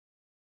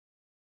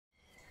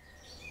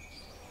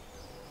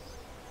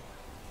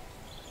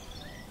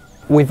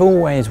We've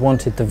always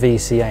wanted the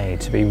VCA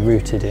to be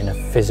rooted in a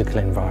physical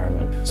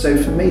environment. So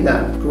for me,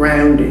 that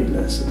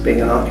groundedness of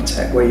being an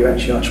architect, where you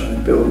actually are trying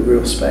to build a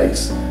real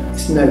space,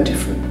 it's no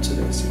different to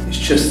this. It's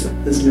just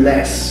that there's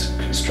less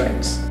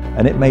constraints.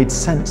 And it made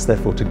sense,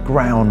 therefore, to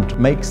ground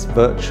Make's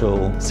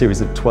virtual series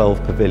of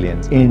 12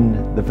 pavilions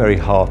in the very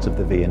heart of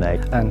the V&A.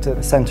 And at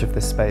the centre of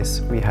this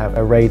space, we have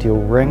a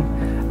radial ring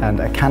and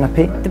a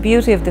canopy. The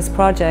beauty of this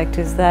project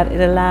is that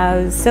it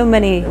allows so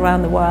many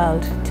around the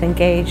world to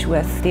engage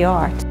with the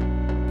art.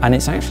 And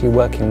it's actually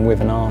working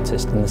with an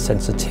artist and the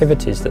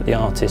sensitivities that the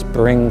artist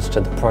brings to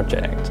the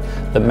project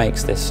that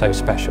makes this so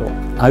special.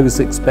 I was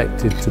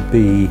expected to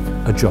be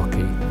a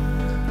jockey,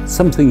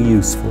 something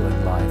useful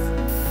in life.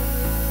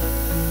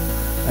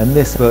 And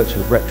this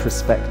virtual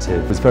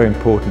retrospective was very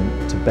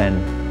important to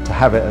Ben to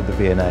have it at the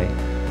V&A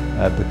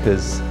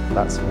because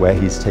that's where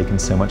he's taken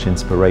so much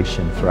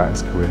inspiration throughout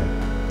his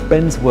career.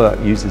 Ben's work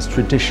uses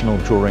traditional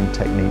drawing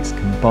techniques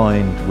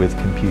combined with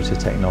computer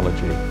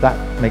technology. That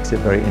makes it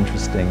very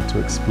interesting to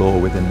explore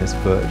within this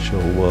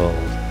virtual world.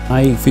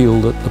 I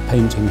feel that the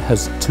painting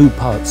has two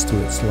parts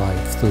to its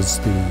life. There's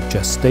the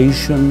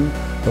gestation,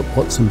 but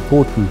what's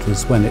important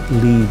is when it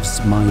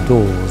leaves my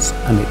doors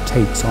and it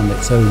takes on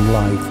its own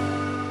life.